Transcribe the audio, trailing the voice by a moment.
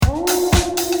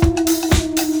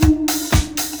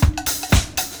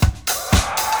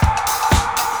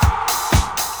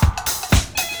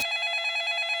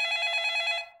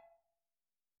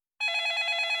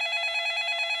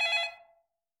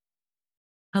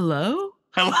Hello?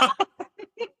 Hello?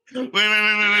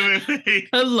 Wait.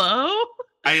 Hello?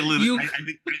 You I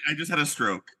think I just had a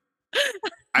stroke.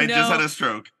 I just had no, a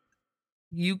stroke.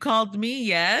 you called me,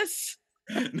 yes?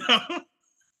 No.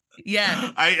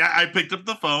 Yes. I picked up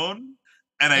the phone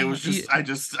and I Uh, was you, just I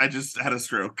just had a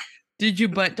stroke. did you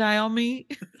butt dial me?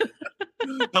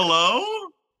 Hello?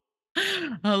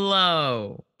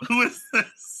 Hello. Who is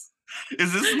this?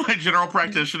 Is this my general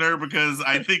practitioner? Because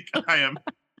I think I am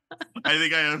I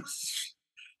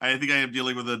think I am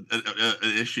dealing with an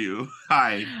issue.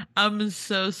 Hi. I'm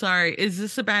so sorry. Is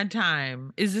this a bad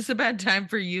time? Is this a bad time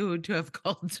for you to have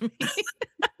called me?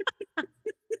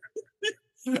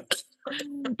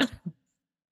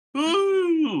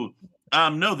 Ooh.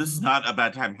 No, this is not a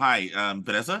bad time. Hi,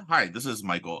 Vanessa. Hi, this is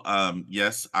Michael.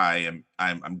 Yes, I'm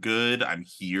good. I'm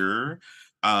here.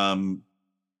 Um,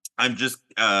 I'm just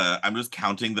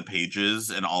counting the pages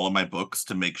in all of my books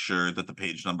to make sure that the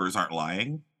page numbers aren't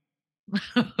lying.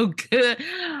 Oh, good.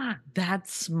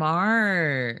 That's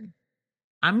smart.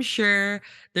 I'm sure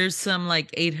there's some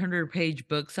like 800-page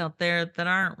books out there that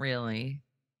aren't really.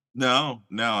 No.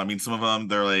 I mean, some of them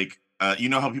they're like, you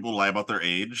know how people lie about their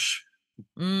age?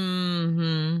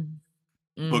 Mhm.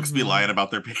 Books be lying Mhm.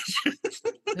 about their pages.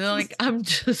 They're like,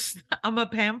 I'm a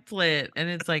pamphlet. And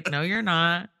it's like, no, you're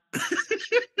not.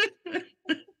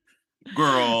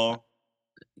 Girl,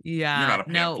 you're Yeah. not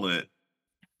a No. pamphlet.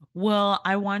 Well,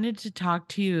 I wanted to talk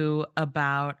to you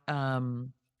about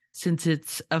since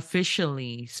it's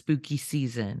officially spooky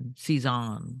season.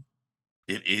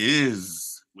 It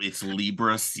is. It's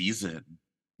Libra season.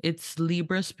 It's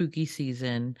Libra spooky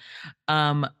season.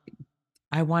 Um,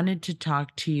 I wanted to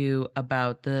talk to you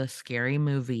about the scary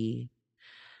movie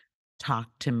Talk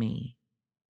to Me.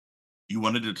 You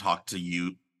wanted to talk to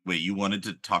you. Wait, you wanted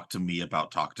to talk to me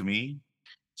about talk to me?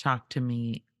 Talk to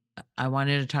Me. I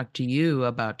wanted to talk to you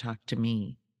about Talk to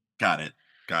Me. Got it.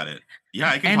 Got it. Yeah,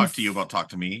 I can And talk to you about talk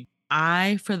to me.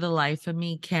 I, for the life of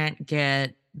me, can't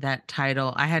get that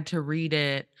title. I had to read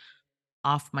it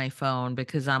off my phone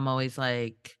because I'm always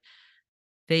like,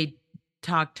 they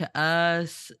talk to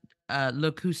us.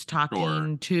 Look who's Sure.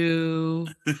 talking to.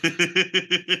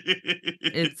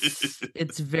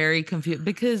 It's very confusing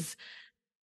because,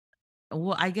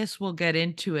 well, I guess we'll get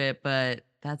into it, but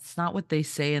that's not what they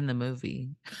say in the movie.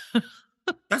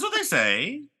 That's what they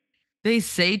say. They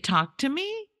say talk to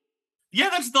me. Yeah,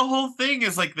 that's the whole thing.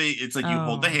 Is like it's like you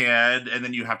hold the Oh, hand and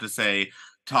then you have to say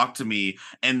talk to me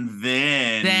and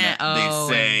then then they and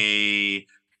say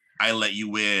I let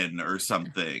you in or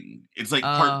something. It's like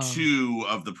part oh, 2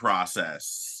 of the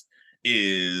process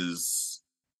is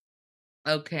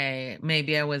okay.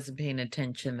 Maybe I wasn't paying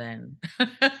attention then.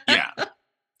 yeah,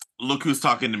 look who's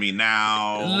talking to me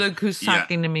now. Look who's Yeah.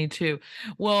 talking to me too.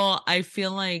 Well, I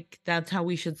feel like that's how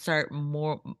we should start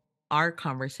our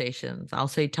conversations. I'll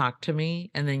say talk to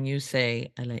me and then you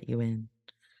say I let you in.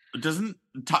 Doesn't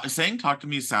saying talk to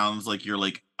me sounds like a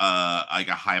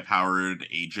high powered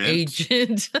agent.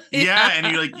 Agent. Yeah, and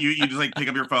Yeah. you just like pick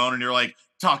up your phone and you're like,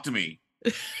 talk to me.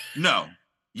 No.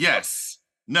 Yes.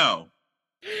 No.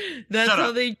 That's Shut how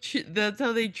up. they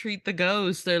treat the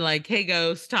ghost. They're like, "Hey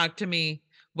ghost, talk to me."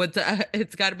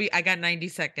 It's got to be I got 90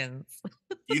 seconds.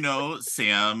 You know,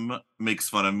 Sam makes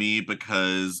fun of me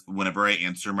because whenever I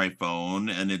answer my phone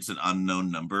and it's an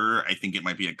unknown number, I think it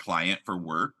might be a client for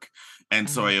work. And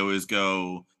so Uh-huh. I always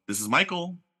go, this is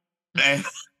Michael. And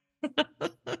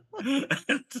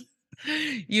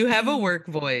You have a work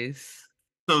voice.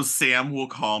 so Sam will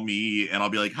call me and I'll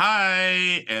be like,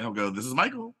 hi. And he'll go, this is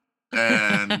Michael.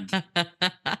 And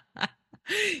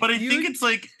but I think You it's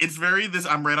like it's very this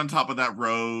I'm right on top of that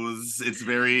rose. It's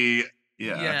very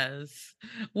yeah. Yes.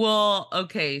 Well,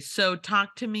 okay, so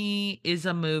Talk to Me is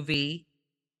a movie.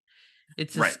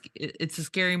 Right. It's a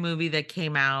scary movie that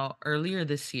came out earlier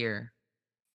this year.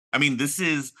 I mean, this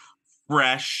is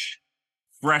fresh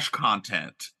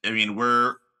content. I mean,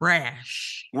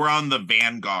 Fresh. we're on the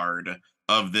vanguard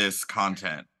of this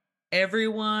content.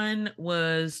 Everyone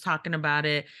was talking about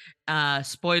it.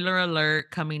 Spoiler alert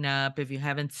coming up. If you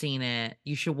haven't seen it,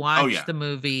 you should Oh watch yeah. the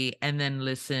movie and then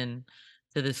listen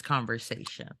to this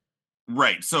conversation.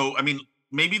 Right. So I mean,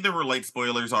 maybe there were light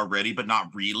spoilers already, but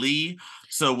not really.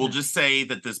 So we'll No. just say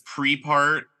that this pre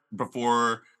part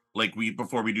before we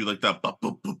do like the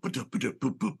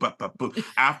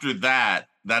after that,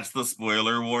 that's the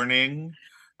spoiler warning.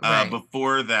 Right.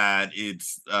 Before that,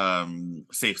 it's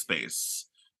safe space.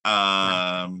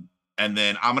 Right. And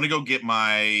then I'm gonna go get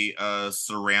my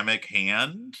ceramic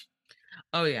hand.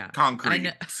 Oh yeah. I know.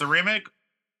 Concrete. Ceramic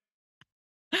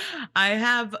I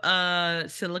have a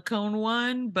silicone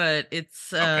one, but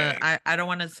it's Okay. I don't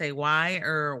want to say why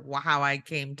or how I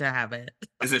came to have it.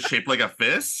 Is it shaped like a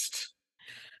fist?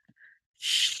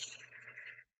 Shh.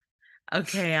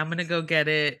 Okay, I'm gonna go get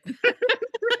it.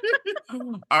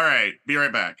 All right, be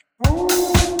right back.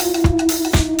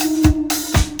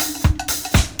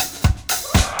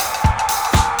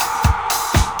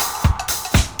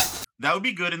 That would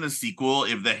be good in the sequel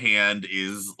if the hand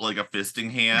is like a fisting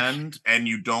hand and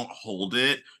you don't hold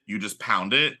it, you just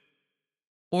pound it.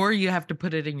 Or you have to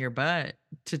put it in your butt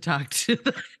to talk to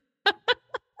the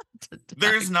to talk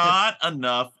There's to not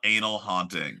enough anal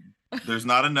haunting. There's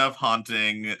not enough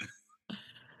haunting that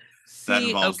See,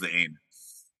 involves okay, the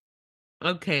anus.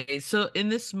 okay, so in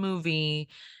this movie,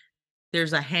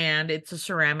 there's a hand, it's a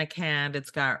ceramic hand, it's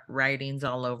got writings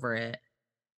all over it,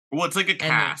 Well, it's like a and then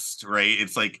cast, right?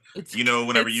 It's like, it's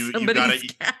whenever it's you got somebody's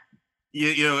to cat.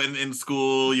 in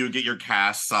school, you would get your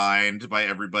cast signed by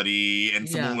everybody, and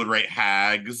someone Yeah. would write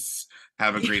hags,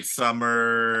 have a great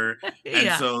summer. And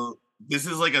Yeah. so this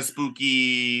is like a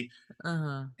spooky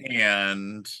Uh-huh.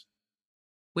 and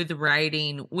With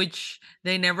writing, which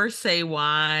they never say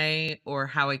why or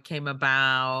how it came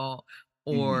about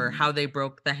or mhm, how they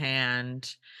broke the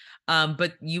hand.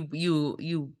 But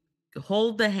you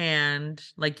hold the hand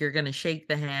like you're gonna shake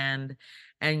the hand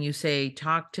and you say,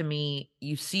 "Talk to me."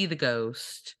 You see the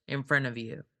ghost in front of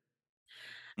you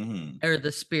mhm, or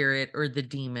the spirit or the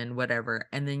demon, whatever,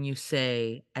 and then you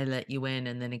say, "I let you in,"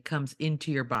 and then it comes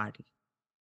into your body.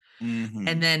 And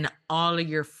mhm. then all of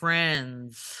your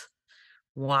friends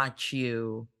watch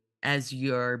you as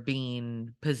you're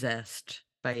being possessed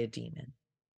by a demon.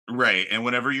 Right, and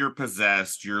whenever you're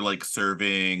possessed, you're, like,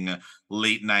 serving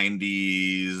late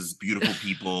 '90s beautiful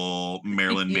people,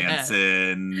 Marilyn Yes.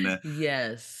 Manson.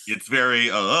 Yes. It's very,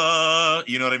 you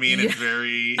know what I mean? Yeah. It's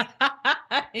very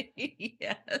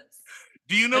Yes.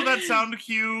 do you know that sound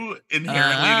cue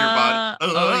inherently in your body?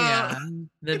 Oh, yeah.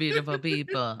 The beautiful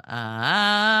people.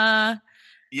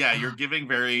 Yeah, you're Oh, giving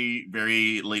very,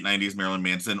 very late '90s Marilyn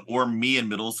Manson, or me in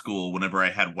middle school whenever I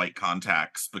had white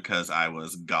contacts because I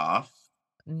was goth.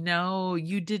 no,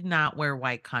 you did not wear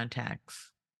white contacts.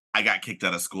 I got kicked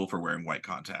out of school for wearing white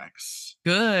contacts.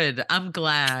 Good. I'm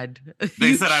glad. They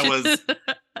You said I should. was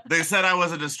they said I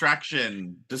was a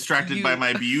distraction, distracted by You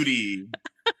my beauty.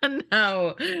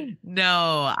 no,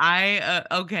 no.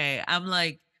 Okay. I'm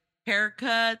like,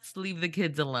 haircuts, leave the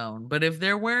kids alone. But if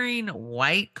they're wearing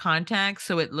white contacts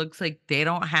so it looks like they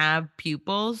don't have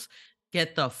pupils,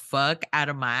 get the fuck out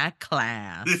of my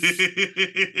class.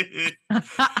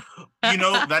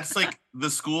 That's like the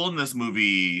school in this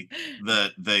movie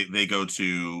that they go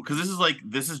to, because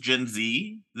this is Gen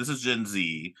Z. This is Gen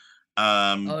Z.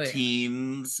 Oh yeah.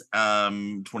 Teens,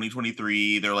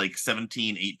 2023, they're like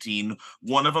 17, 18.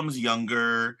 One of them's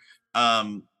younger.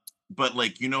 Um, but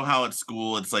like how at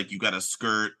school it's like you got a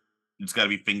skirt, it's gotta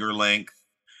be finger length.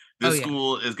 Oh This yeah.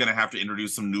 school is gonna have to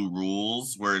introduce some new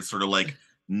rules where it's sort of like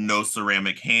no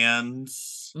ceramic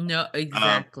hands. No, Um,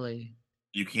 exactly.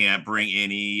 you can't bring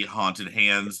any haunted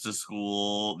hands to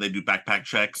school. They do backpack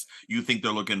checks. You think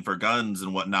they're looking for guns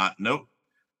and whatnot. Nope.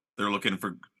 They're looking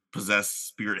for possessed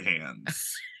spirit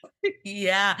hands.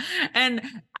 Yeah. And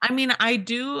I mean, I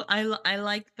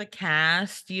like the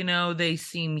cast, they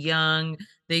seem young,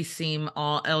 they seem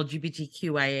all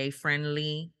LGBTQIA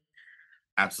friendly.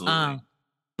 Uh, Absolutely.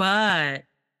 but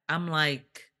I'm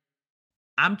like,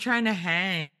 I'm trying to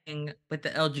hang with the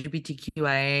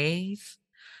LGBTQIAs,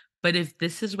 but if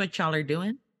this is what y'all are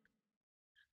doing,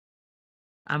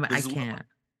 This I is what can't.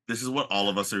 this is what all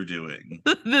of us are doing.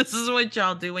 This is what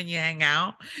y'all do when you hang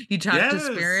out. You talk to Yes.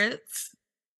 spirits.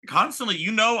 Constantly.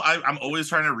 I'm always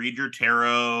trying to read your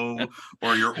tarot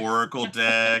or your oracle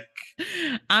deck.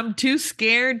 I'm too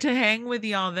scared to hang with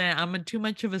y'all then. Too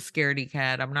much of a scaredy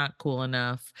cat. I'm not cool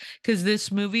enough. Cause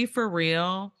this movie for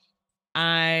real,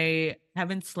 I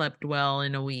haven't slept well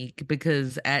in a week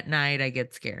because at night I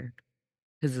get scared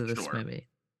because of this Sure. movie.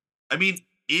 I mean,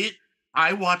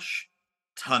 I watch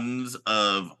tons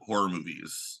of horror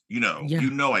movies. Yeah.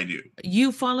 I do.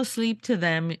 You fall asleep to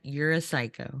them, you're a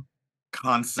psycho.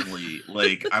 Constantly.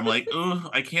 Like, I'm like, "Ugh,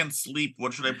 I can't sleep.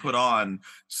 What should I put on?"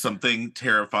 Something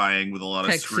terrifying with a lot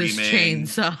of Texas screaming,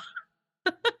 Chainsaw.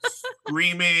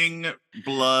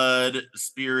 blood,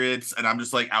 spirits, and I'm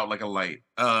just like out like a light.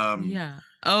 Yeah.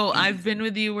 Oh, And I've been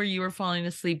with you where you were falling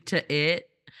asleep to it.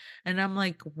 And I'm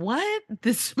like, what?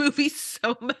 This movie's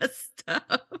so messed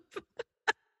up.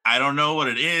 I don't know what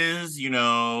it is,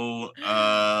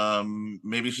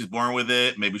 maybe she's born with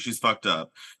it, maybe she's fucked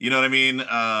up. You know what I mean?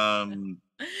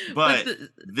 But But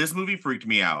this movie freaked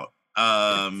me out.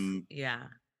 it's, yeah.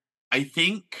 I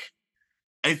think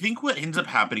I think what ends up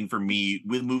happening for me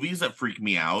with movies that freak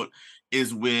me out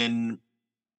is when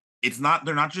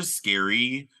they're not just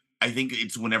scary. I think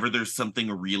it's whenever there's something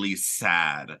really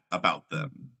sad about Mhm.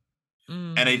 them.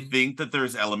 And I Mhm. think that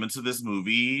there's elements of this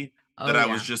movie that Oh, I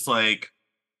was yeah. just like,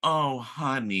 "Oh,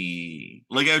 honey."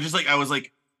 Like, I was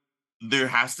like, there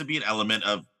has to be an element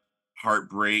of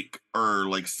heartbreak or,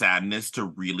 like, sadness to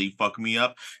really fuck me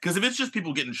up. Because if it's just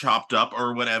people getting chopped up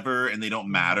or whatever and they don't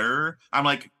Mhm. matter, I'm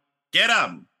like, "Get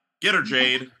 'em. Get her,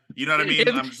 Jade." You know what I mean?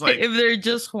 I'm just like, If they're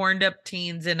just horned up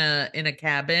teens in a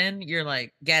cabin, you're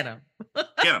like, "Get 'em."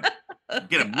 "Get him.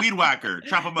 Get him. Yeah. Weed whacker.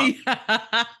 Chop him up."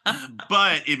 Yeah.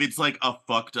 But if it's like a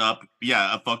fucked up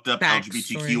Backstory.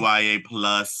 LGBTQIA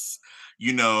plus,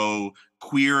 you know,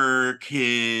 queer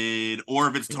kid, or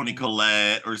if it's Tony Yeah.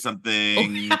 Collette or Oh,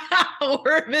 something,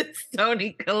 or if it's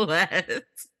Toni Collette.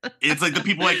 it's like the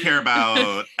people I care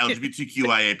about,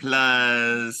 LGBTQIA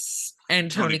plus, And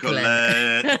Tony Toni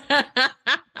Collette. Collette.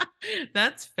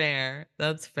 That's fair,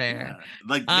 that's fair. Yeah.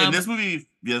 Like in Um, this movie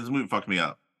fucked me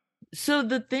up. so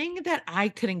the thing that I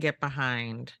couldn't get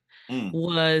behind Mm.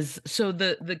 was so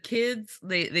the kids,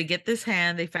 they get this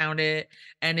hand, they found it,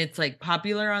 and it's, like,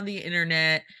 popular on the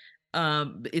internet.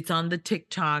 It's on the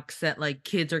TikToks that, like,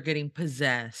 kids are getting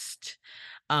possessed.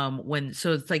 When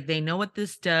so it's like they know what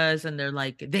this does, and they're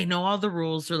like they know all the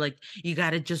rules. They're like, "You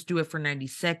gotta just do it for 90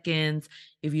 seconds.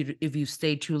 If you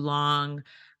stay too long,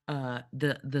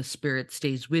 the spirit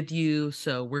stays with you,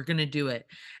 so we're gonna do it."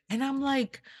 And I'm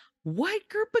like, "What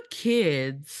group of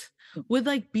kids would,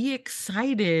 like, be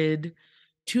excited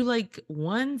to, like,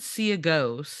 1, see a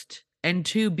ghost, and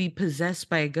 2, be possessed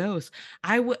by a ghost?"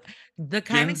 I would the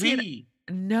Gen kinda kid. Z.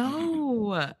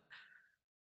 No.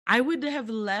 I would have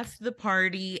left the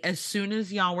party as soon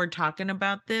as y'all were talking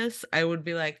about this. I would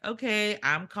be like, "Okay,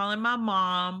 I'm calling my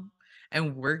mom,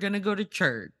 and we're gonna go to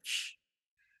church."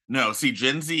 No, see,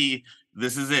 Gen Z,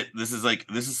 this is it. This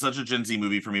is such a Gen Z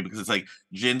movie for me because it's like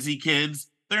Gen Z kids,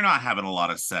 they're not having a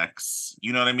lot of sex.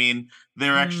 You know what I mean?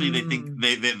 They're actually they think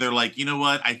Mm. they're like, you know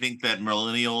what? I think that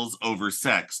millennials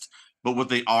oversexed. But what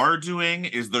they are doing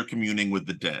is they're communing with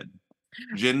the dead.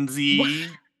 Gen Wha Z,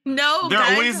 No, they're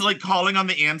guys, always like calling on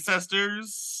the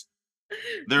ancestors.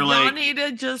 They're y'all like, need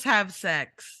to just have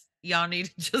sex. Y'all need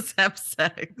to just have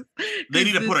sex they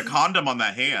need because to put this a condom on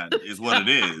that hand, is what it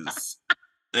is.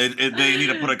 They need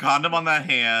to put a condom on that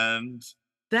hand.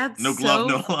 that's No glove,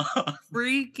 so no love.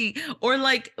 freaky. Or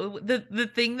like the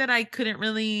thing that I couldn't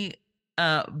really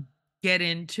uh get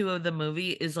into of the movie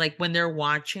is like when they're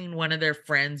watching one of their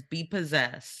friends be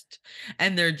possessed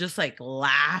and they're just like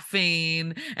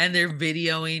laughing and they're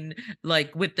videoing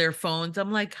like with their phones.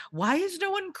 I'm like, why is no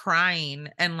one crying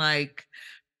and like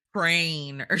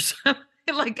praying or something?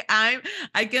 Like I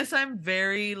guess I'm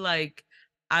very like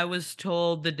I was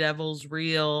told the devil's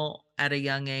real at a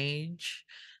young age.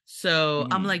 So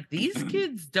I'm Mhm. like, these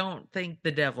kids don't think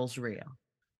the devil's real.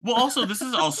 Well, also, this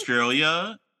is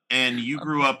Australia, and you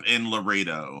grew Okay. up in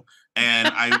Laredo,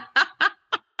 and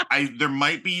there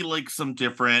might be like some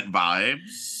different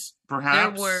vibes, There were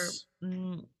perhaps.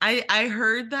 I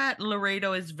heard that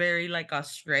Laredo is very like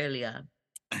Australia.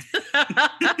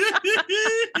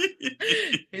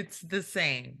 It's the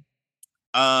same.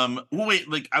 Well, wait,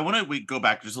 like I want to wait, go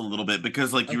back just a little bit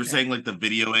because, like you were Okay. saying, like the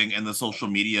videoing and the social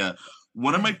media.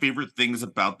 One of my Right. favorite things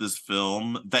about this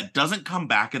film that doesn't come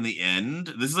back in the end.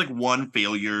 This is like one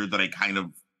failure that I kind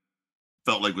of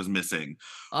felt like was missing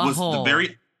A was the whole.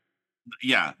 very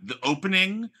yeah, the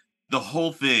opening, the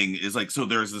whole thing is like, so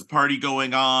there's this party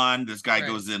going on. This guy Right.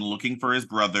 goes in looking for his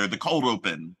brother. The cold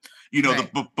open, you know,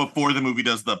 Right. before the movie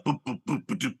does the boop boop boop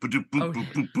boop boop boop boop Oh,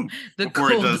 boop boop boop, the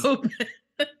before it cold does. open.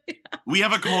 We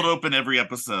have a cold open every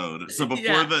episode. So before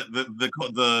Yeah.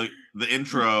 the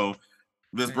intro,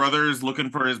 this Right. brother is looking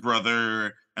for his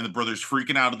brother, and the brother's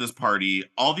freaking out at this party.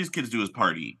 All these kids do is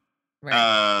party. Right.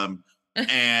 Um,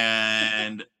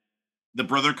 and the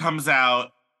brother comes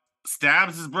out,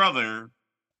 stabs his brother,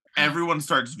 everyone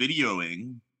starts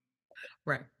videoing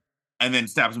Right. and then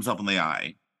stabs himself in the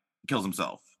eye, kills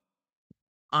himself,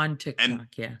 On and TikTok,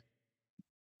 yeah.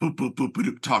 boop boop boop boop,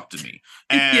 boop talk to me,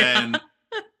 Yeah. and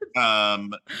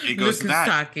it goes Look to who's that.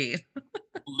 talking.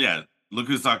 Yeah, look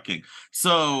who's talking.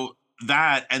 So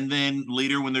that, and then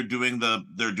later when they're doing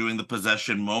the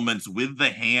possession moments with the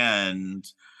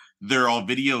hand, they're all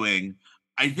videoing.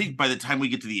 I think Mhm. by the time we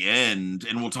get to the end,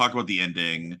 and we'll talk about the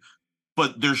ending,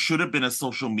 but there should have been a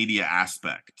social media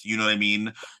aspect. You know what I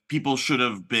mean? People should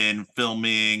have been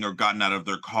filming or gotten out of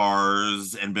their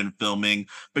cars and been filming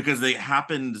because they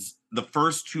happened the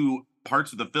first two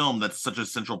parts of the film. That's such a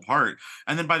central part.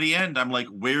 And then by the end, I'm like,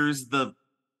 where's the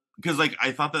because like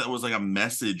I thought that was like a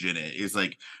message in it is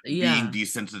like being Yeah.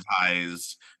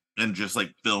 desensitized and just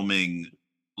like filming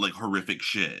like horrific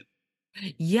shit.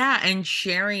 Yeah, and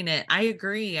sharing it. I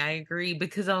agree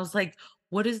because I was like,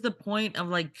 what is the point of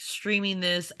like streaming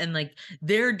this and like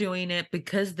they're doing it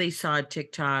because they saw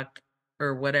TikTok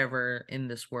or whatever in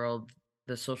this world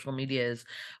the social media is.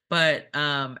 But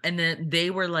and then they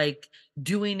were like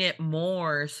doing it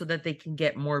more so that they can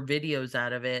get more videos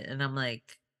out of it and I'm like,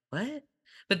 what?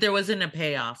 But there wasn't a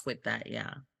payoff with that,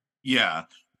 yeah. Yeah.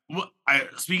 Well, I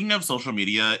speaking of social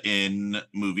media in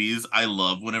movies, I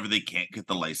love whenever they can't get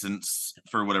the license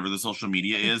for whatever the social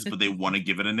media is, but they want to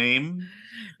give it a name.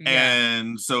 Yeah.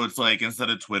 And so it's like instead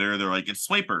of Twitter, they're like it's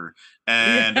Swiper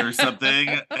and or Yeah. something.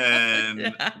 And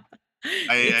Yeah.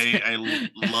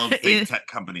 It's love fake it tech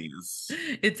companies.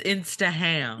 it's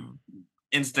Instaham.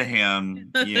 Instaham,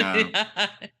 yeah.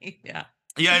 Yeah, yeah,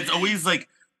 Yeah, it's always like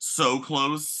so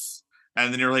close.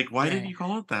 And then you're like, why did yeah. you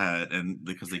call it that? And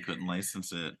because they couldn't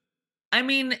license it. I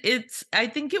mean, I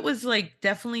think it was, like,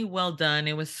 definitely well done,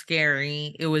 it was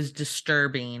scary, it was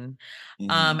disturbing,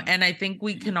 Mhm. and I think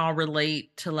we can all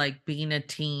relate to, like, being a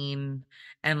teen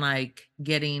and, like,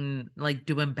 doing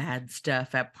bad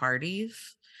stuff at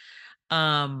parties,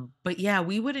 but yeah,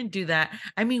 we wouldn't do that.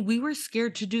 I mean, we were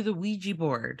scared to do the Ouija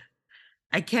board.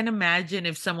 I can't imagine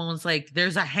if someone was like,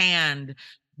 "There's a hand.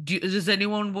 Does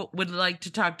anyone would like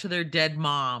to talk to their dead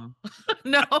mom?"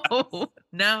 No,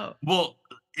 no. Well,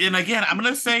 and again, I'm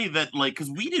gonna say that like because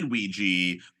we did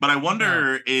Ouija, but I Uh-huh.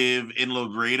 wonder if in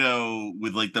Logredo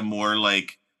with like the more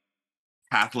like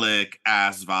Catholic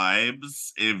ass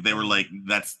vibes, if they were Uh, like,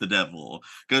 that's the devil.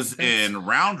 Because that's in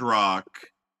Round Rock,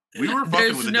 we were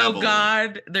fucking with the devil.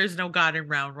 there's no God in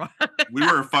Round Rock. We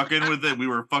were fucking with it. We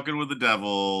were fucking with the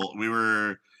devil. We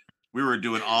were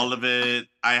doing all of it.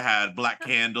 I had black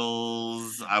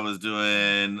candles. I was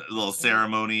doing little I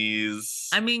ceremonies.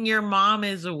 mean, your mom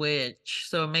is a witch,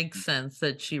 so it makes sense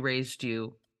that she raised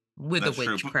you with a That's true.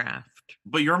 But witchcraft.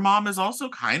 your mom is also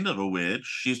kind of a witch.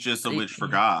 She's just a witch for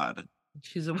Yeah, God.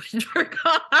 she's a witch for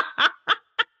God.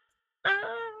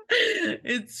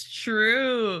 It's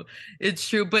true. It's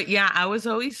true. But yeah, I was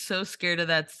always so scared of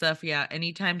that stuff. Yeah.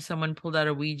 Anytime someone pulled out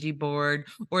a Ouija board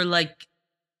or like,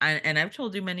 and I've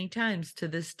told you many times to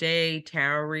this day,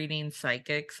 tarot reading,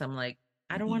 psychics, I'm like,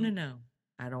 I don't want to Mhm. know.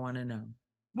 I don't want to know.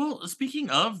 Well, speaking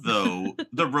of though,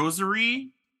 the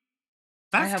rosary,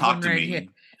 I that's have talk one to right here. me.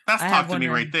 That's I have talk to one me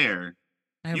right. right there.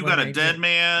 I have You one got a right here. dead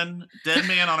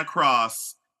man on a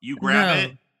cross. You grab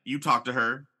it, No. you talk to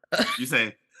her. You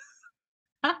say,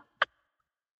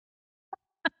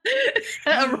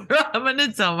 I'm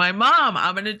gonna tell my mom.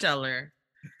 I'm gonna tell her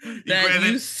you that grab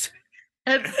you it,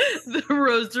 said the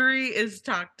rosary is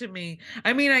talk to me.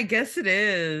 I mean, I guess it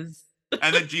is.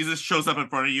 and then Jesus shows up in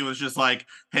front of you and is just like,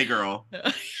 hey girl.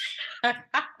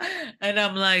 And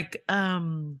I'm like,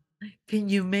 can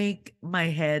you make my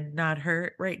head not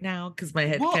hurt right now? Because my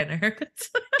head Well, kind of hurts.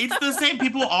 it's the same.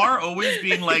 People are always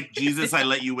being like, Jesus, I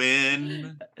let you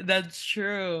in. That's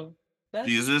true. That's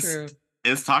Jesus true.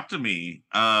 is talk to me.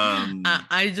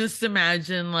 I just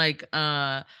imagine like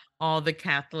all the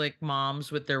Catholic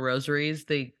moms with their rosaries.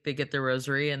 They get their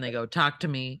rosary and they go, talk to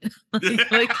me.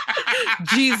 Like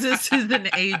Jesus is an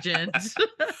agent.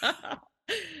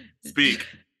 Speak.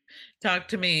 Talk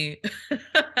to me.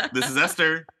 This is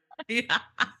Esther. Yeah.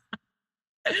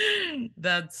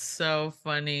 That's so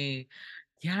funny.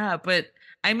 Yeah, but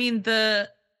I mean the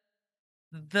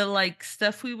like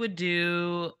stuff we would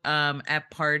do at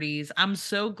parties. I'm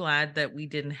so glad that we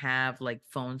didn't have like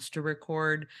phones to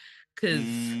record cuz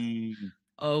Mm,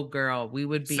 oh girl,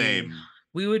 same.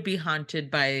 we would be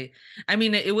haunted by I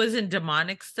mean it wasn't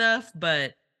demonic stuff,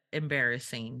 but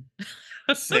embarrassing.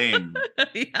 Same.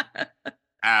 Yeah.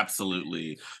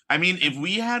 Absolutely. I mean, if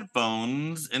we had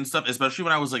phones and stuff, especially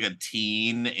when I was like a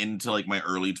teen into like my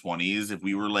early 20s, if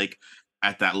we were like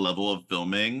at that level of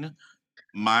filming, Oh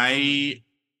my my god.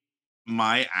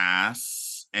 my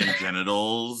ass and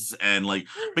genitals and like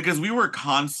because we were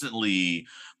constantly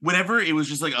whenever it was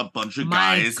just like a bunch of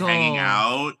guys hanging Michael.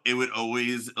 out, it would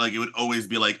always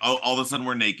be like, oh, all of a sudden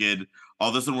we're naked, all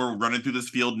of a sudden we're running through this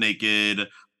field naked.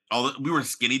 We were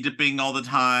skinny dipping all the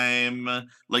time.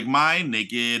 Like my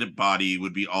naked body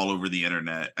would be all over the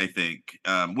internet, I think.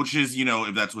 Which is,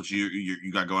 if that's what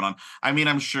you got going on. I mean,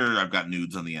 I'm sure I've got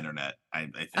nudes on the internet, I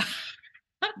think.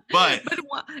 But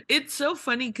But it's so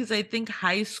funny because I think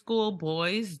high school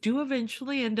boys do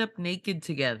eventually end up naked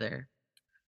together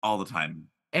all the time.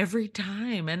 every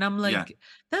time. And I'm Yeah. like,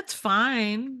 that's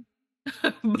fine.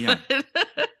 Yeah. but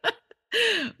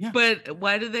Yeah. but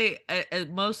why do they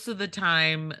most of the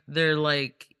time they're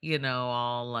like,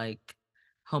 all like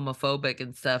homophobic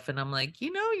and stuff, and I'm like,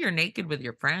 "You know, you're naked with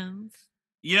your friends."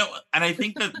 And I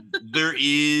think that there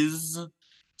is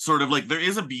sort of like there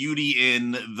is a beauty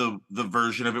in the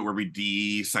version of it where we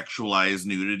desexualize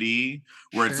nudity,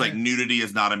 where it's like Sure. nudity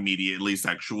is not immediately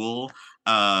sexual.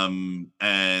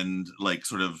 And like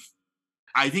sort of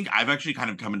I think I've actually kind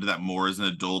of come into that more as an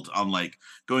adult on like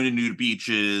going to nude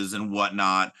beaches and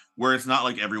whatnot, where it's not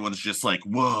like everyone's just like,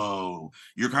 whoa,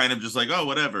 you're kind of just like, oh,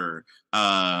 whatever.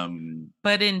 Um,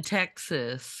 But in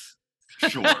Texas,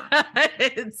 sure.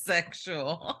 it's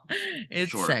sexual.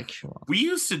 It's Sure. sexual. We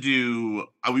used to do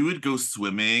we would go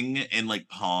swimming in like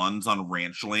ponds on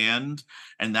ranch land,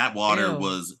 and that water Ew.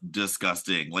 was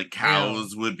disgusting. Like Ew.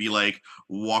 cows would be like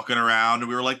walking around and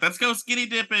we were like, let's go skinny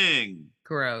dipping.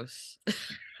 Gross.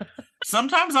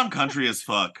 Sometimes I'm country as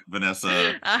fuck,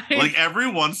 Vanessa. I Like every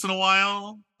once in a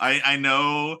while, I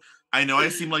know I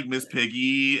seem like Miss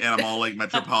Piggy and I'm all like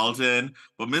metropolitan,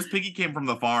 but Miss Piggy came from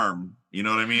the farm. You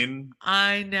know what I mean?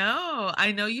 I know.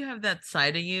 I know you have that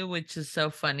side of you, which is so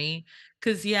funny.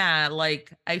 Cause yeah,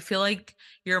 like I feel like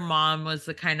your mom was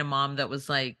the kind of mom that was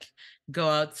like, go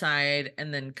outside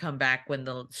and then come back when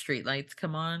the street lights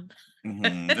come on. And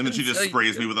then And she so just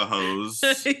sprays me with a hose.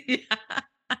 yeah.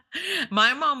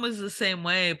 My mom was the same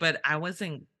way, but I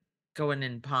wasn't going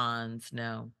in ponds, no.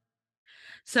 No.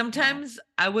 Sometimes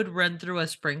I would run through a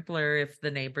sprinkler if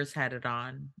the neighbors had it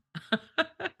on.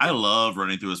 I love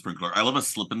running through a sprinkler. I love a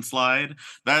slip and slide.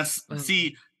 That's Oh,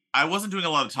 see, I wasn't doing a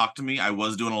lot of talk to me. I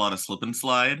was doing a lot of slip and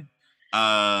slide, which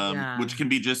yeah. can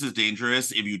be just as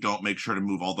dangerous if you don't make sure to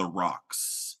move all the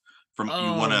rocks. From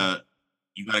Oh,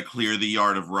 you gotta clear the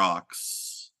yard of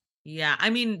rocks. yeah. I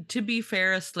mean, to be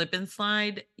fair, a slip and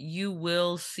slide, you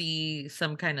will see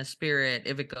some kind of spirit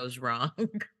if it goes wrong.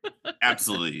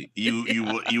 Absolutely. Yeah.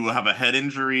 You will have a head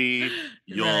injury.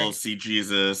 You'll Right. see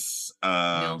Jesus.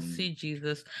 You'll see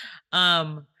Jesus.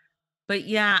 Um, but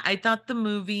yeah, I thought the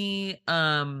movie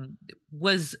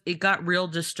was it got real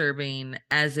disturbing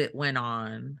as it went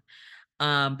on.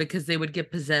 Because they would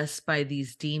get possessed by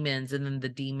these demons and then the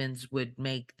demons would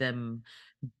make them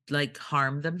like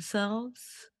harm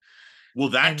themselves. Well,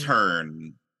 that And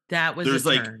turn, that was a there's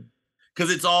like turn.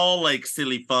 because it's all like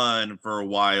silly fun for a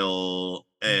while,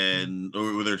 Mhm. and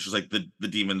or whether it's just like the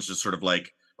demons just sort of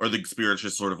like, or the spirits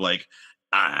just sort of like,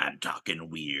 I'm talking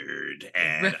weird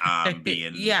and I'm Right.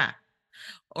 being Yeah.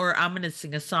 Or I'm gonna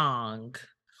sing a song.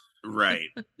 right.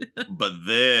 But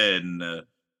then,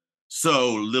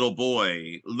 so little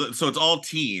boy, so it's all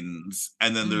teens,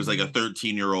 and then there's like a Mhm.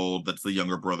 13-year-old that's the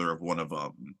younger brother of one of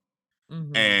them,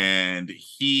 Mhm. and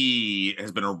he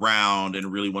has been around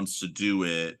and really wants to do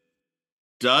it.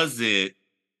 Does it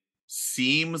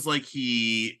seems like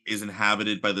he is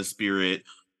inhabited by the spirit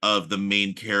of the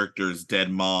main character's dead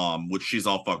mom, which she's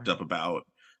all fucked Right. up about,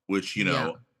 which,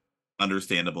 Yeah.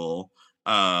 understandable.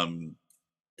 Um,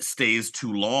 stays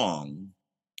too long.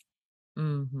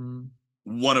 Mhm.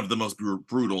 One of the most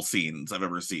brutal scenes I've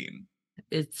ever seen.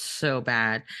 It's so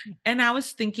bad. And I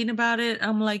was thinking about it.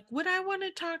 I'm like, would I want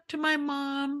to talk to my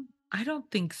mom? I don't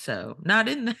think so. Not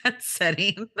in that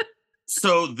setting.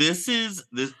 So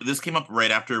this came up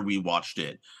right after we watched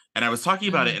it, and I was talking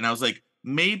about it, Mm, and I was like,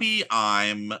 maybe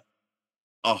I'm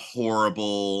a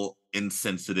horrible,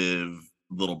 insensitive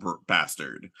little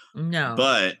bastard, no.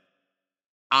 but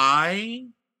I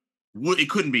would. It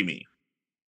couldn't be me.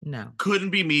 No. Couldn't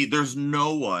be me. There's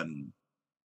no one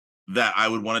that I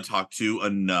would want to talk to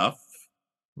enough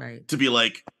Right. to be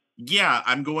like, yeah,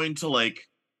 I'm going to like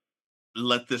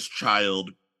let this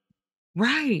child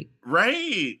Right.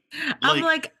 right. I'm Like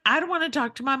like, I don't want to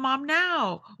talk to my mom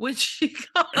now when she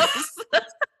comes.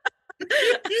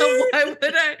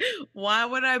 Why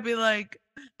would I be like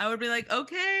I would be like,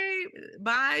 okay,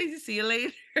 bye, see you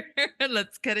later.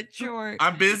 Let's cut it short.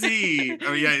 I'm busy. I mean,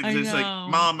 yeah, it's I just like, know.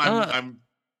 mom, I'm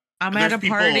I'm at there's a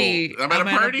people. party. I'm at I'm a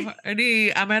at a party.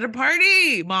 party. I'm at a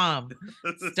party, mom.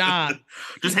 Stop.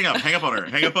 Just hang up on her.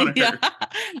 Hang up on Yeah. her.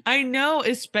 I know,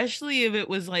 especially if it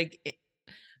was like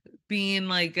being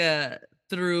like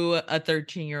through a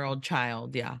 13-year-old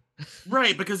child. Yeah.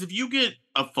 Right, because if you get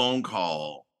a phone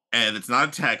call and it's not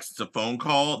a text, it's a phone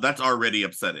call, that's already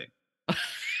upsetting.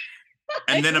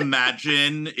 And then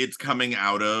imagine it's coming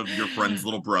out of your friend's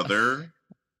little brother.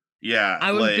 Yeah,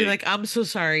 I would be like like, I'm so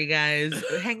sorry, guys.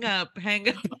 Hang up, hang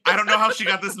up. I don't know how she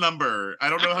got this number. I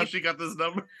don't know how I, she got this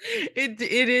number.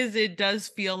 it does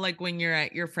feel like when you're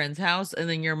at your friend's house and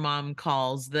then your mom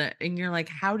calls and you're like,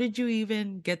 how did you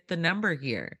even get the number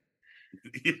here?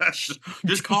 Yeah,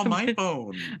 just call Damn my it.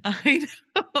 phone. I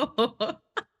know.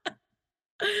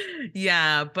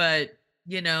 Yeah, but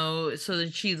so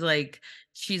then she's like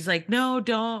she's like, "No,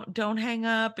 don't hang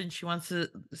up," and she wants to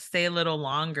stay a little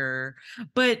longer.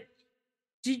 But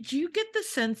did you get the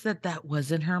sense that that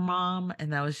wasn't her mom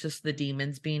and that was just the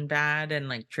demons being bad and,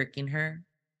 like, tricking her?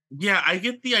 Yeah, I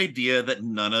get the idea that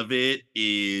none of it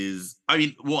is, I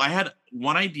mean, well, I had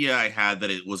one idea I had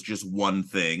that it was just one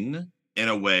thing in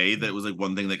a way that Mm, it was like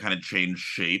one thing that kind of changed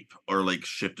shape or like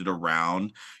shifted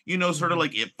around, sort of mhm.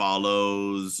 like It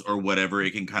Follows or whatever.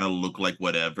 It can kind of look like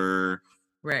whatever.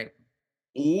 Right.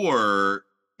 Or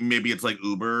maybe it's like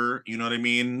Uber, you know what I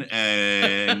mean?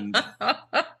 And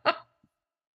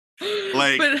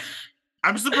like But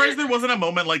I'm surprised there wasn't a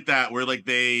moment like that where like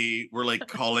they were like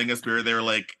calling a spirit, they were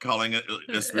like calling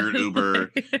a spirit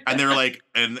Uber, and they were like,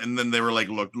 and then they were like,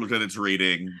 look at its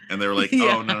rating, and they were like,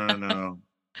 Yeah. oh no no no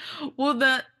Well,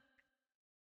 that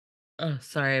oh,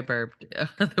 sorry, I burped.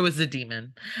 There was a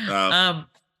demon. no. Um,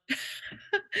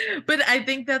 but I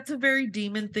think that's a very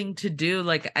demon thing to do.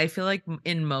 Like, I feel like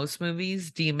in most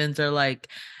movies, demons are like,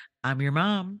 "I'm your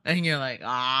mom," and you're like,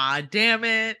 "Ah, damn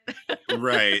it."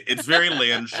 Right. It's very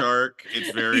land shark.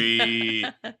 It's very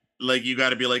Yeah. like you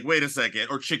got to be like, wait a second,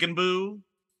 or Chicken Boo.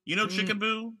 You know Mm, Chicken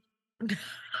Boo?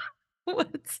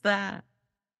 what's that?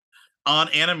 On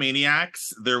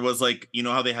Animaniacs, there was like, you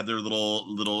know how they had their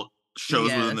little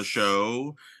shows within the Yes,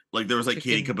 show? Like there was like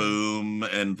Kitty chicken boo.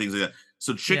 Kaboom and things like that.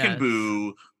 So Chicken Yes,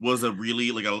 Boo was a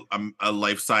really like a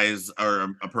life size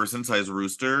or a person size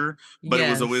rooster, but it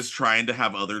was always yes. trying to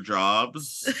have other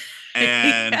jobs,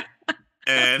 Yeah. and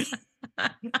and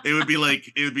it would be like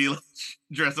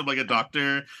dressed up like a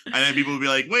doctor, and then people would be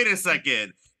like, wait a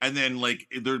second. And then like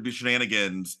there'd be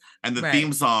shenanigans, and the theme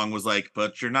Right. song was like,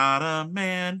 "But you're not a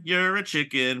man, you're a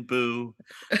chicken boo."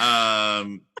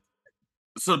 Um,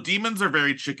 so demons are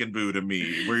very chicken boo to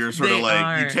me, where you're sort of They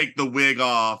like you are. take the wig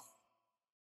off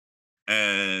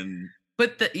and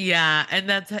But the yeah, and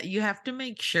that's how you have to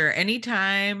make sure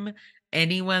anytime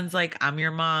anyone's like, "I'm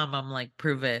your mom," I'm like,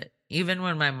 "Prove it." Even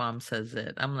when my mom says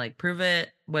it, I'm like, "Prove it.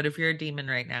 What if you're a demon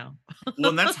right now?" well,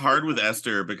 and that's hard with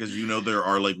Esther because there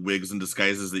are like wigs and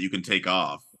disguises that you can take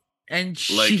off. And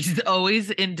Like she's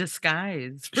always in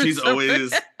disguise for she's some reason.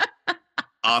 always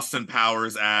Austin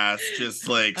Powers ass, just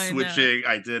like I know. switching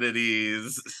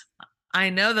identities. I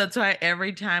know, that's why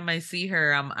every time I see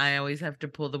her, I always have to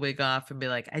pull the wig off and be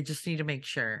like, "I just need to make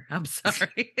sure. I'm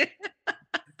sorry."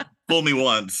 Fool me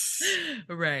once.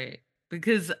 Right.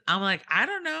 Because I'm like, "I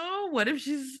don't know. What if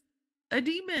she's a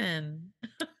demon?"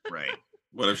 Right.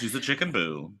 What if she's a chicken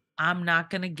boo? I'm not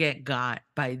gonna get got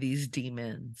by these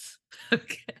demons.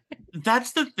 Okay.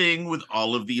 That's the thing with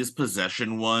all of these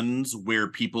possession ones where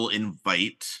people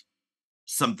invite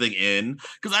something in.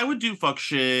 Because I would do fuck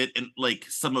shit and like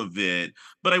some of it,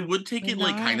 but I would take But it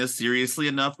like kind not of seriously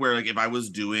enough where like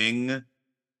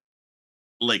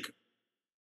like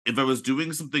if I was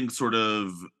doing something sort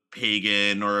of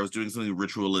pagan or I was doing something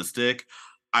ritualistic,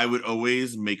 I would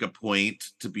always make a point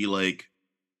to be like,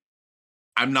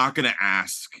 I'm not gonna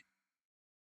ask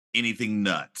anything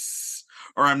nuts.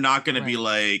 Or I'm not gonna be right.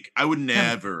 like, I would Come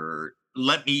never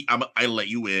I let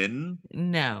you in.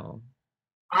 no.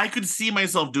 I could see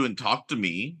myself doing talk to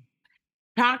me.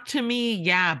 Talk to me,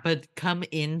 yeah, but come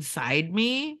inside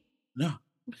me? No.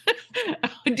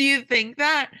 Do you think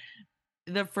that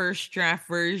the first draft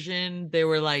version, they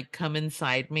were like, "Come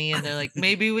inside me," and they're like,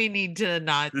 "Maybe we need to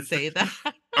not say that."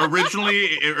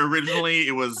 Originally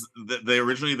it was they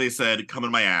originally they said come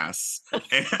in my ass.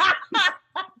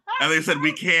 And they said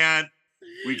we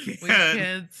We can't.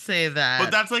 can't say But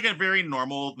that. that's like a very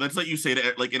normal, that's what you say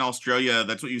to like in Australia,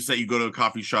 that's what you say. You go to a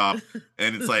coffee shop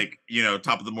and it's like,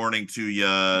 top of the morning to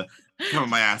you, come in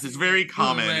my ass. It's Yeah, very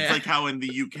come in common. It's my like how in the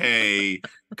UK,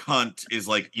 cunt is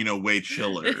like, way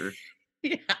chiller.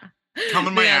 Yeah. Come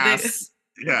in my Yeah, ass.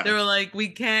 they Yeah. were like, "We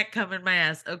can't come in my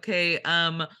ass." Okay,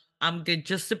 I'm good.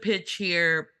 Just a pitch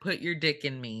here. Put your dick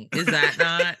in me. Is that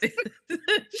not?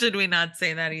 Should we not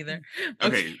say that either?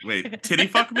 Okay, wait. Okay. Titty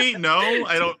fuck me? No,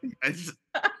 I don't. I just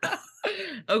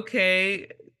Okay,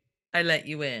 I let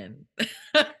you in.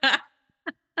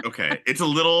 okay. It's a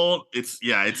little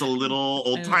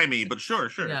old I timey, but sure,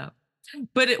 sure. yeah.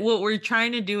 But what we're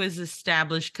trying to do is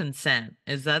establish consent.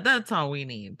 Is that's all we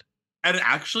need. And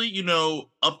actually,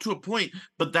 up to a point,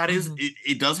 but Mhm.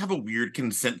 it does have a weird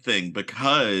consent thing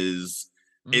because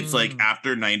it's like Mm.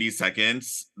 after 90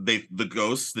 seconds, the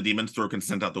ghosts, the demons throw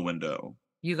consent out the window.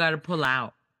 You gotta pull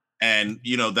out. And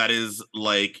that is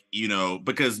like,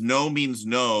 because no means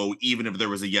no, even if there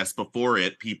was a yes before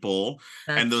it, people.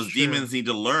 And That's those demons true. need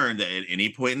to learn that at any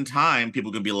point in time,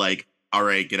 people can be like, all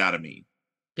right, get out of me.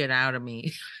 Get out of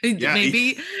me. Yeah.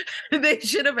 Maybe they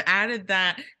should have added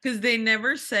that because they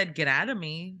never said, "Get out of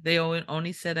me." They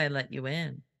only said, "I let you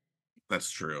in." That's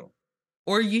true.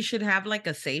 Or you should have, like,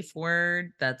 a safe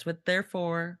word, that's what they're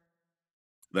for.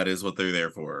 That is what they're there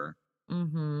for.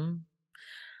 Mhm.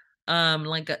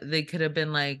 Like, they could have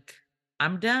been like,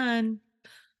 "I'm done,"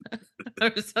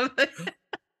 or something.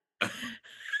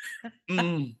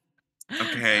 Mm, Uh,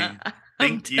 okay. "I'm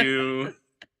Thank done. you.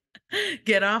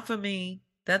 Get off of me."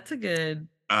 That's a good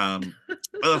Um,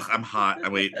 ugh, I'm hot.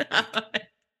 Wait.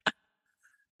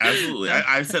 Absolutely.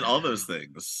 I've said all those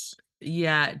things.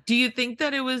 Yeah. Do you think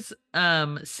that it was,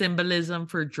 symbolism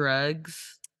for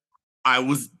drugs? I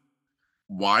was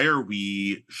why are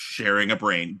we sharing a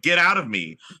brain? Get out of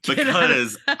me. Get out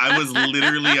Because I was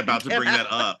literally of about to get bring out that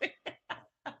of up. me.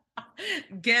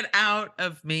 Get out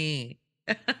of me.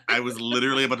 I was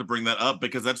literally about to bring that up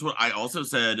because that's what I also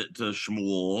said to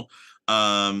Shmuel.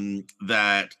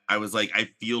 That I was like, I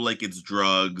feel like it's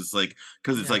drugs, like,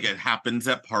 because it's Yeah. like it happens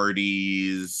at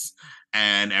parties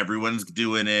and everyone's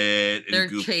doing it and They're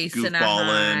chasing a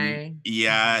goofballing. high.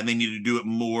 Yeah, Mhm. and they need to do it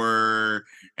more.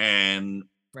 And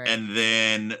Right, and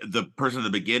then the person at the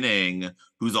beginning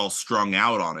who's all strung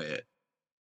out on it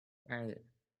right.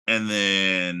 and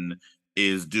then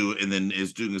is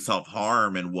doing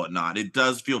self-harm and whatnot. It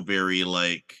does feel very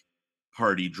like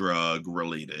party drug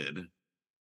related.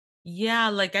 Yeah,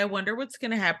 like, I wonder what's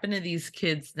gonna happen to these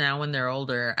kids now when they're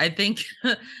older. I think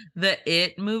the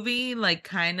It movie, like,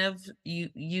 kind of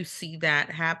you see that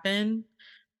happen,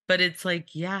 but it's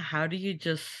like, yeah, how do you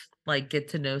just, like, get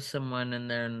to know someone and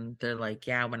then they're like,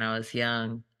 "Yeah, when I was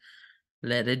young,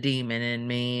 let a demon in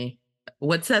me."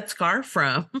 What's that scar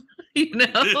from? You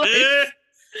know, like,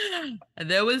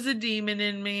 there was a demon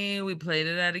in me, we played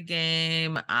it at a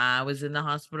game, I was in the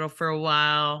hospital for a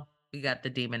while, we got the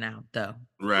demon out, though.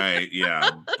 Right, yeah.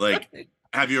 Like,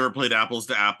 have you ever played apples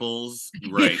to apples? Yeah,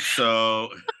 Right. So,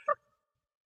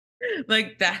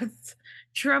 like, that's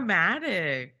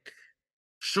traumatic.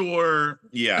 sure,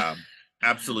 yeah.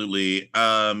 Absolutely.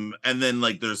 And then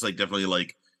like there's like definitely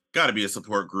like got to be a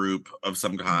support group of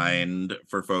some Mhm, kind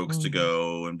for folks to mhm,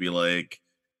 go and be like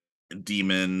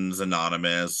demons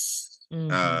anonymous,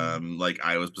 mhm. like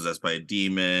I was possessed by a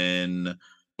demon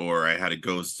or I had a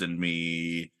ghost in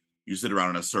me. You sit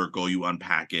around in a circle, you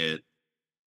unpack it.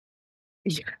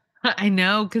 Yeah, I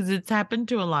know, because it's happened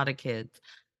to a lot of kids,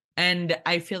 and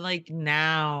I feel like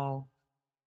now,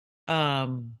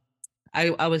 um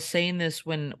I was saying this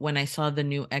when I saw the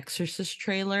new Exorcist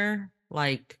trailer,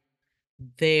 like,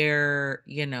 there's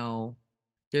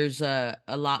a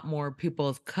lot more people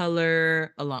of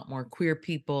color, a lot more queer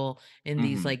people in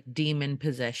these, Mhm. like, demon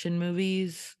possession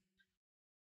movies,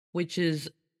 which is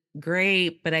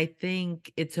great, but I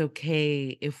think it's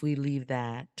okay if we leave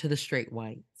that to the straight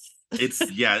whites. It's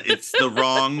yeah, it's the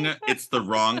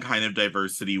wrong kind of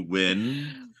diversity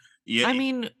win. Yeah, I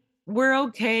mean, we're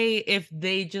okay if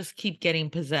they just keep getting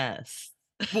possessed.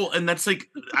 well, and that's like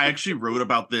I actually wrote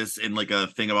about this in like a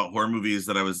thing about horror movies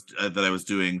that I was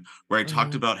doing where I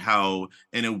talked Mhm. about how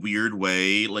in a weird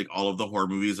way like all of the horror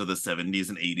movies of the 70s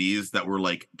and 80s that were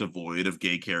like devoid of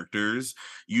gay characters,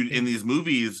 you in Yeah. these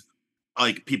movies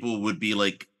like people would be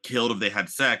like killed if they had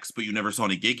sex, but you never saw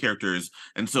any gay characters.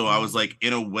 And so I was Mhm. like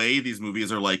in a way these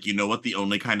movies are like, you know what the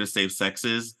only kind of safe sex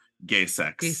is? Gay Gay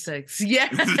sex. sex.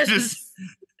 Just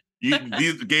Yes.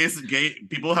 these gay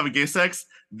people having gay sex,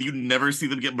 you never see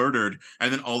them get murdered.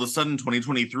 And then all of a sudden,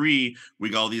 2023, we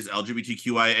got all these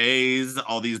LGBTQIAs,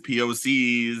 all these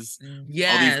POCs,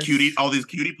 Yes. all these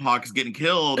cutie pox getting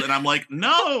killed. And I'm like,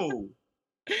 no,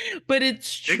 But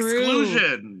it's true.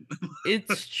 exclusion.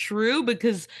 It's true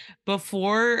because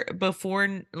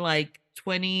like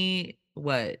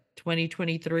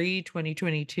 2023,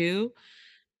 2022,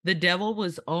 the devil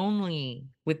was only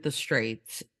with the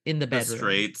straights in the The bedroom.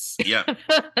 straights. Yep.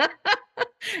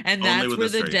 And Only that's with where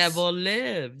the the straights. devil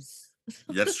lives.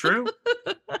 That's true.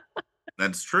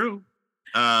 That's true.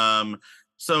 Um,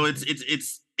 so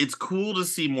Mhm. it's cool to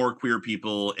see more queer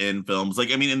people in films.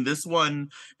 Like, I mean, in this one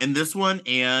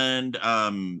and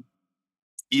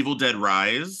Evil Dead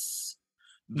Rise,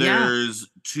 Yeah. there's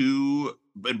two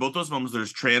in both those moments,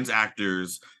 there's trans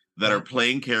actors that are Yep.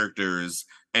 playing characters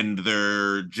and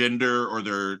their gender or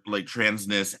their like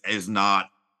transness is not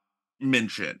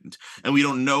mentioned. And we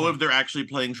don't know if Right. they're actually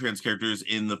playing trans characters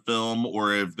in the film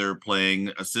or if they're playing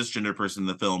a cisgender person in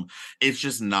the film. It's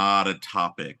just not a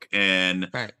topic. And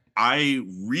Right. I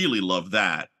really love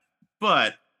that.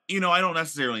 But, you know, I don't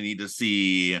necessarily need to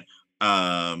see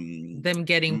um Them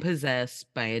getting m- possessed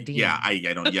by a yeah,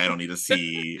 demon. I don't need to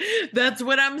see That's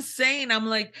what I'm saying. I'm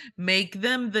like, make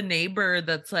them the neighbor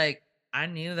that's like, I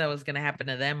knew that was gonna happen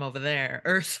to them over there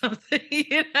or something,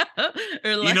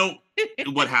 Or you like know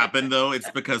what happened though? It's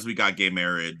because we got gay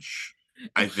marriage,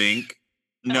 I think.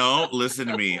 No, listen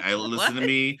to me. I listen to What?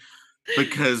 me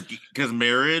because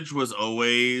marriage was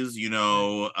always,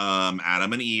 Right,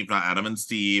 Adam and Eve, not Adam and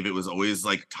Steve. It was always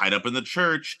like tied up in the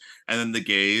church. And then the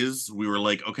gays, we were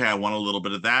like, okay, I want a little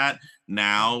bit of that. right.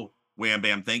 Now, wham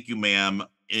bam, thank you, ma'am.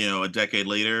 A decade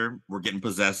later, we're getting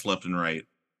possessed left and right.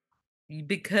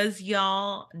 Because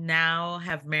y'all now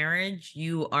have marriage,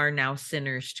 you are now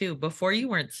sinners too. Before you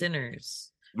weren't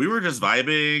sinners. We were just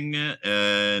vibing,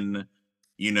 and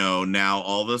now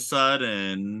all of a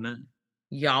sudden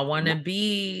Y'all want to we're,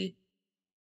 be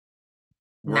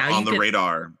we're now on you the could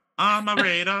radar. On my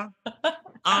radar.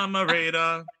 On my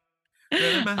radar.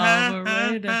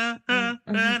 operator.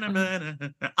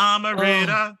 On my Oh,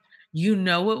 radar. you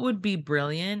know what would be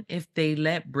brilliant if they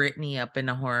let Britney up in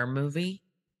a horror movie?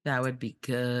 That would be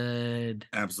good.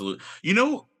 Absolutely.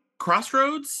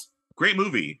 Crossroads, great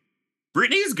movie.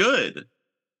 Britney's good.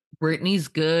 Britney's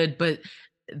good, but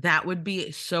that would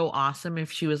be so awesome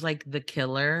if she was like the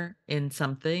killer in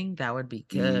something. That would be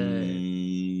good.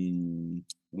 Mm,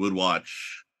 would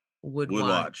watch. Would Would watch.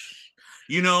 watch.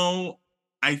 You know,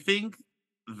 I think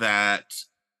that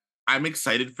I'm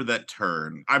excited for that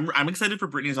turn. I'm excited for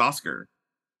Britney's Oscar.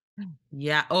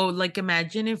 Yeah. Oh, like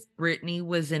imagine if Britney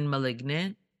was in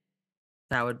Malignant.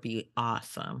 That would be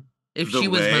awesome. If The she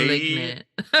was way Malignant.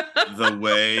 the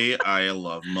way I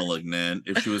love Malignant.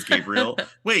 If she was Gabriel.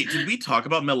 Wait, did we talk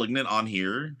about Malignant on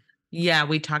here? Yeah,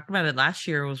 we talked about it last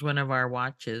year. It was one of our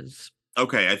watches.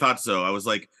 Okay, I thought so. I was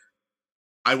like,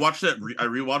 I watched it. I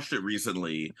rewatched it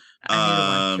recently. I need to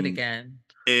watch it Um, again.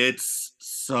 it's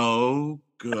so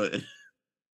good.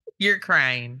 You're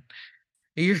crying.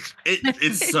 You're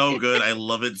It's so good. I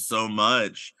love it so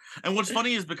much. And what's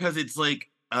funny is because it's like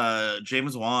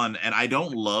James Wan, and I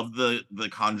don't love the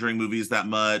Conjuring movies that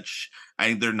much. I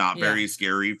think they're not Yeah. very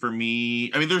scary for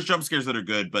me. I mean, there's jump scares that are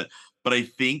good, but I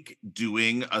think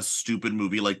doing a stupid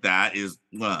movie like that is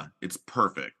it's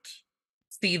perfect.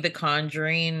 See, The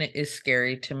Conjuring is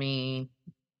scary to me.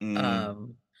 Mm,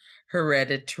 Um,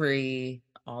 Hereditary,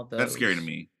 all that's scary to those.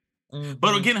 me.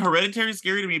 But Mhm. again, Hereditary is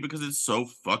scary to me because it's so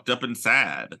fucked up and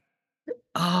sad.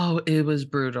 Oh, it was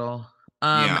brutal.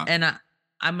 Yeah. And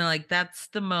I'm like, that's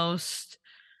the most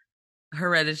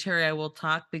Hereditary I will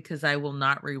talk because I will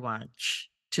not rewatch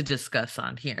to discuss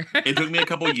on here. It took me a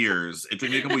couple years. It took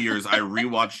me a couple years. I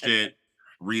rewatched it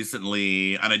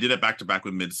recently, and I did it back to back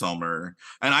with Midsummer.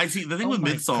 And I see Oh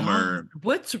my god,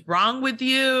 what's wrong with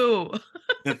you?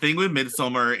 The thing with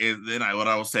Midsummer is, what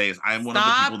I will say is, I'm one of the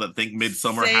people Stop that think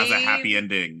Midsummer has a happy saying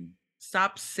ending.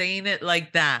 stop saying it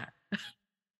like that.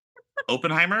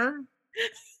 Oppenheimer,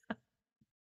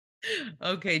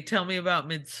 Okay, tell me about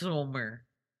Midsummer.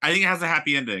 I think it has a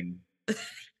happy ending.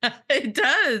 It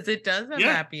does have a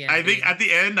Yeah, happy I think ending. at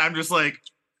the end, I'm just like,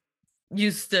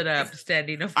 You stood up,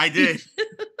 standing I did. ovation.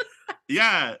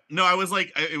 Yeah, no, I was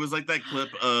like, it was like that clip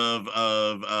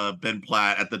of Ben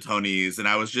Platt at the Tonys, and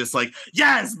I was just like,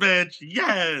 yes, bitch,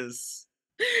 yes.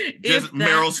 Just If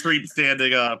Meryl that Streep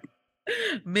standing up.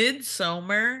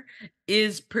 Midsummer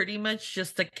is pretty much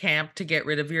just a camp to get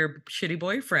rid of your shitty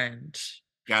boyfriend.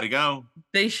 Gotta go.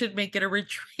 They should make it a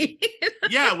retreat.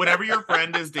 Yeah, whenever your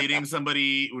friend is dating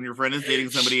somebody, when your friend is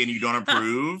dating somebody and you don't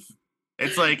approve,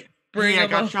 it's like, hey, Bring I them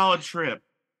got a y'all a trip.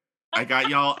 I got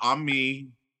y'all on me,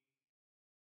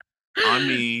 on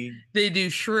me. They do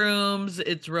shrooms,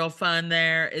 it's real fun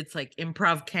there. It's like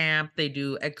improv camp, they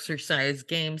do exercise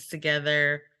games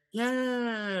together.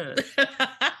 Yeah.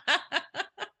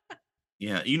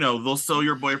 Yeah, they'll sew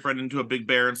your boyfriend into a big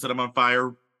bear and set him on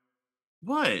fire.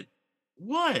 What?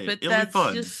 What? But It'll be that's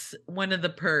fun. just one of the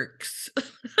perks.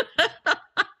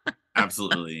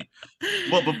 Absolutely.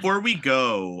 Well, before we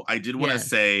go, I did want to Yes.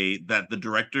 say that the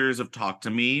directors of Talk to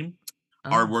Me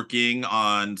are Oh. working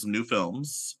on some new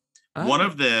films. One Oh.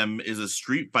 of them is a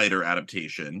Street Fighter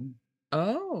adaptation,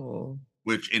 Oh.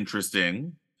 which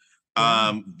interesting.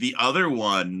 Wow. The other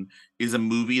one is a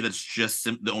movie that's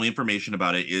the only information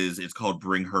about it is it's called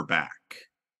Bring Her Back.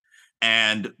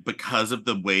 And because of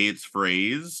the way it's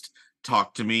phrased,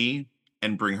 Talk to Me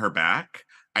and Bring Her Back,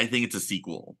 I think it's a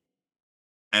sequel.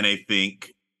 And I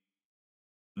think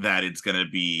that it's going to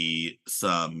be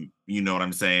some, you know what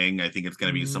I'm saying? I think it's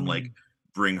going to be some like Mm.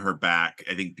 Bring Her Back.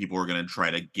 I think people are going to try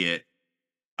to get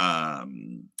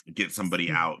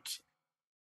somebody out.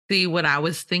 See, what I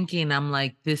was thinking, I'm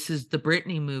like, this is the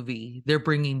Britney movie. They're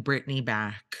bringing Britney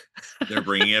back. They're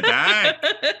bringing it back,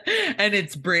 And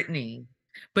it's Britney,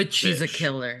 but she's a bitch.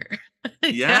 killer.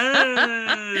 Yeah.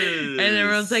 And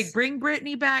everyone's like, Yes. "Bring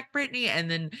Britney back, Britney." And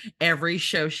then every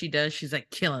show she does, she's like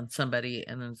killing somebody.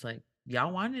 And then it's like,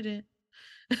 y'all wanted it.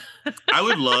 I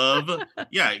would love,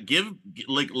 yeah,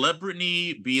 like let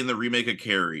Britney be in the remake of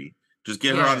Carrie. Just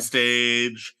get her on Yes.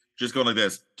 stage, just going like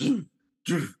this,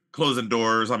 closing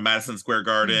doors on Madison Square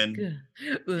Garden.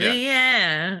 Good. Yeah.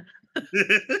 Yeah.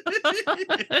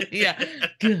 Yeah.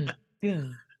 Good.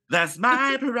 Good. That's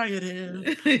my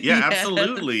prerogative. Yeah, Yes.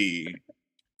 absolutely.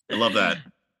 I love that.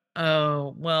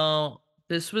 Oh, well,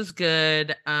 this was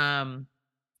good.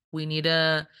 We need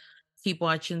to keep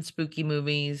watching spooky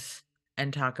movies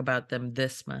and talk about them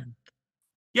this month.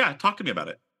 Yeah, talk to me about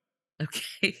it.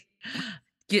 Okay.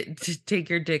 Take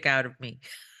your dick out of me.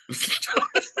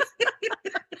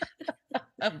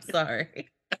 I'm sorry.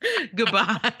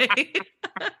 Goodbye.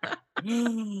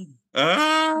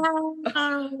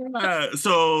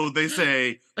 So they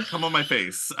say, "Come on my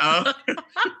face."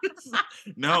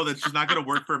 No, that's just not going to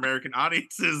work for American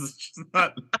audiences. It's just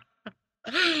not.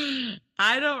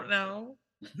 I don't know.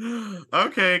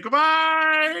 Okay,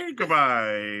 goodbye,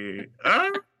 goodbye.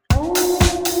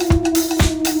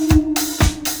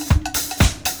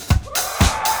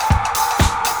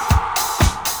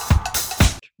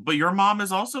 But your mom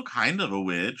is also kind of a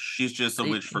witch. She's just a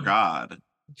witch for Yeah, God.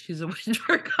 she's a witch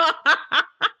for God.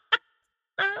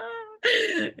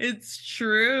 It's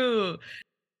true.